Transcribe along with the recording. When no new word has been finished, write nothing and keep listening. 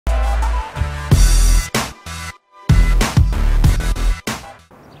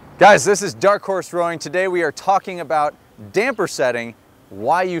Guys, this is Dark Horse Rowing. Today we are talking about damper setting,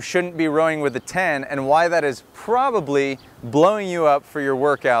 why you shouldn't be rowing with a 10, and why that is probably blowing you up for your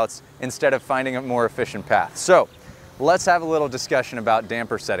workouts instead of finding a more efficient path. So let's have a little discussion about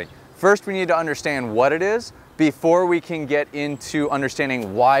damper setting. First, we need to understand what it is before we can get into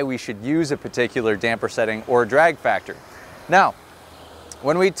understanding why we should use a particular damper setting or drag factor. Now,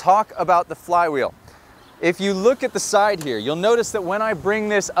 when we talk about the flywheel, if you look at the side here, you'll notice that when I bring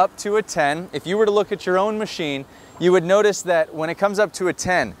this up to a 10, if you were to look at your own machine, you would notice that when it comes up to a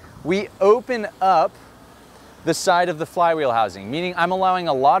 10, we open up the side of the flywheel housing, meaning I'm allowing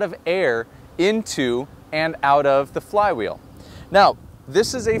a lot of air into and out of the flywheel. Now,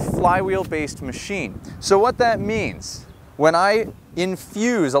 this is a flywheel-based machine. So what that means, when I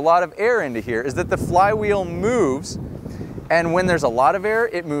infuse a lot of air into here, is that the flywheel moves, and when there's a lot of air,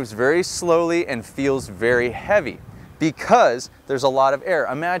 it moves very slowly and feels very heavy because there's a lot of air.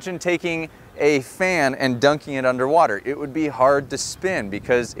 Imagine taking a fan and dunking it underwater. It would be hard to spin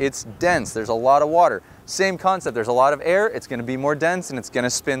because it's dense. There's a lot of water. Same concept. There's a lot of air. It's going to be more dense and it's going to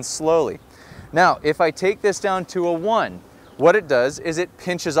spin slowly. Now, if I take this down to a 1, what it does is it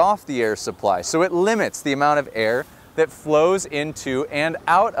pinches off the air supply. So it limits the amount of air that flows into and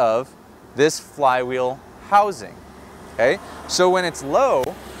out of this flywheel housing. Okay? So when it's low,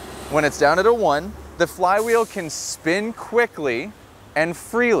 when it's down at a 1, the flywheel can spin quickly and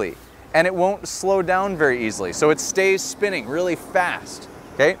freely, and it won't slow down very easily. So it stays spinning really fast.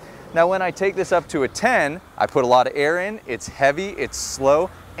 Okay? Now when I take this up to a 10, I put a lot of air in, it's heavy, it's slow,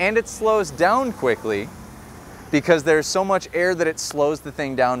 and it slows down quickly because there's so much air that it slows the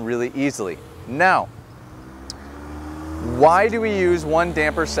thing down really easily. Now, why do we use one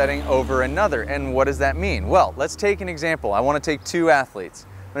damper setting over another, and what does that mean? Well, let's take an example. I want to take two athletes.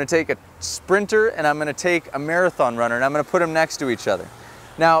 I'm going to take a sprinter and I'm going to take a marathon runner, and I'm going to put them next to each other.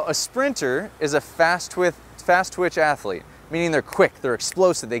 Now, a sprinter is a fast twitch athlete, meaning they're quick, they're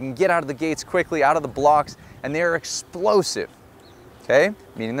explosive, they can get out of the gates quickly, out of the blocks, and they're explosive, okay?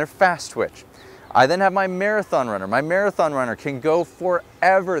 Meaning they're fast twitch. I then have my marathon runner. My marathon runner can go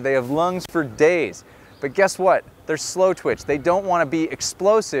forever. They have lungs for days. But guess what? They're slow twitch. They don't want to be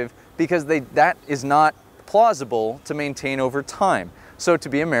explosive because that is not plausible to maintain over time. So to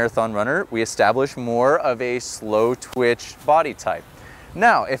be a marathon runner, we establish more of a slow twitch body type.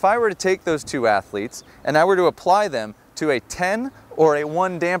 Now, if I were to take those two athletes and I were to apply them to a 10 or a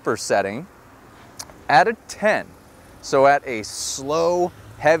 1 damper setting, at a 10, so at a slow,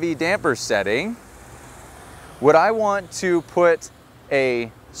 heavy damper setting, would I want to put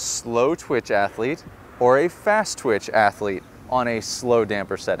a slow twitch athlete or a fast twitch athlete on a slow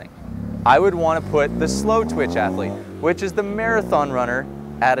damper setting? I would want to put the slow twitch athlete, which is the marathon runner,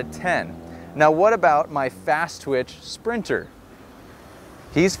 at a 10. Now what about my fast twitch sprinter?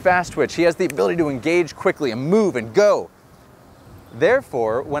 He's fast twitch. He has the ability to engage quickly and move and go.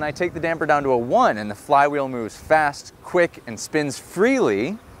 Therefore, when I take the damper down to a 1 and the flywheel moves fast, quick, and spins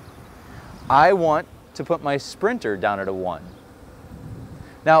freely, I want to put my sprinter down at a 1.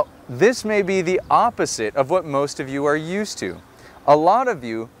 Now, this may be the opposite of what most of you are used to. A lot of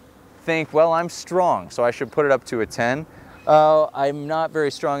you think, well, I'm strong, so I should put it up to a 10. I'm not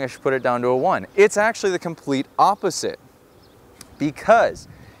very strong, I should put it down to a 1. It's actually the complete opposite. Because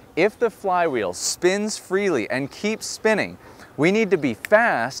if the flywheel spins freely and keeps spinning, we need to be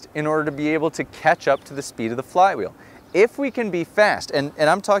fast in order to be able to catch up to the speed of the flywheel. If we can be fast, and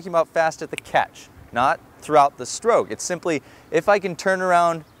I'm talking about fast at the catch, not throughout the stroke. It's simply if I can turn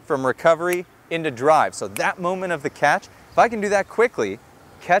around from recovery into drive. So that moment of the catch, if I can do that quickly,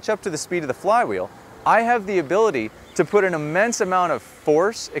 catch up to the speed of the flywheel, I have the ability to put an immense amount of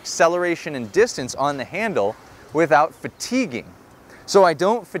force, acceleration, and distance on the handle without fatiguing. So I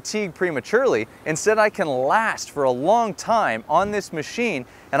don't fatigue prematurely. Instead, I can last for a long time on this machine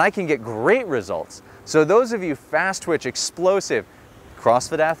and I can get great results. So those of you fast twitch, explosive,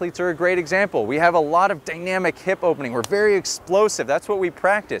 CrossFit athletes are a great example. We have a lot of dynamic hip opening. We're very explosive. That's what we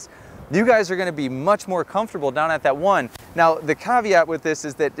practice. You guys are going to be much more comfortable down at that 1. Now, the caveat with this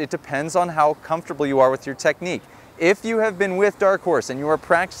is that it depends on how comfortable you are with your technique. If you have been with Dark Horse and you are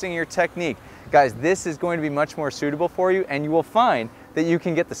practicing your technique, guys, this is going to be much more suitable for you, and you will find that you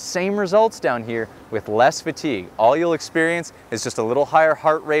can get the same results down here with less fatigue. All you'll experience is just a little higher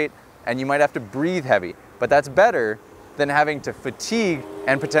heart rate, and you might have to breathe heavy, but that's better than having to fatigue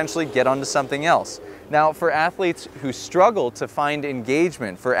and potentially get onto something else. Now, for athletes who struggle to find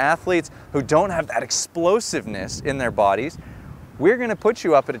engagement, for athletes who don't have that explosiveness in their bodies, we're going to put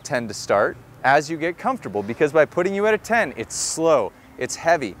you up at a 10 to start as you get comfortable, because by putting you at a 10, it's slow, it's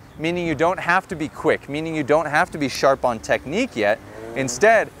heavy, meaning you don't have to be quick, meaning you don't have to be sharp on technique yet.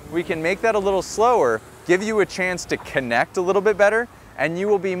 Instead, we can make that a little slower, give you a chance to connect a little bit better, and you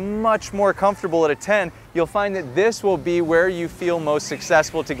will be much more comfortable at a 10. You'll find that this will be where you feel most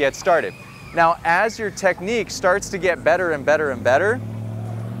successful to get started. Now, as your technique starts to get better and better and better,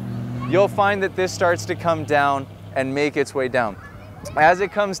 you'll find that this starts to come down and make its way down. As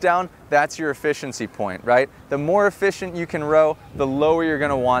it comes down, that's your efficiency point, right? The more efficient you can row, the lower you're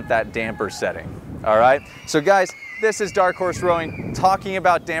gonna want that damper setting, all right? So guys, this is Dark Horse Rowing talking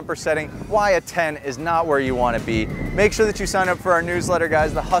about damper setting, why a 10 is not where you wanna be. Make sure that you sign up for our newsletter,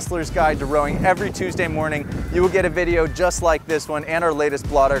 guys, The Hustler's Guide to Rowing. Every Tuesday morning, you will get a video just like this one and our latest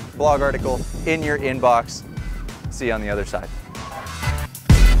blog article in your inbox. See you on the other side.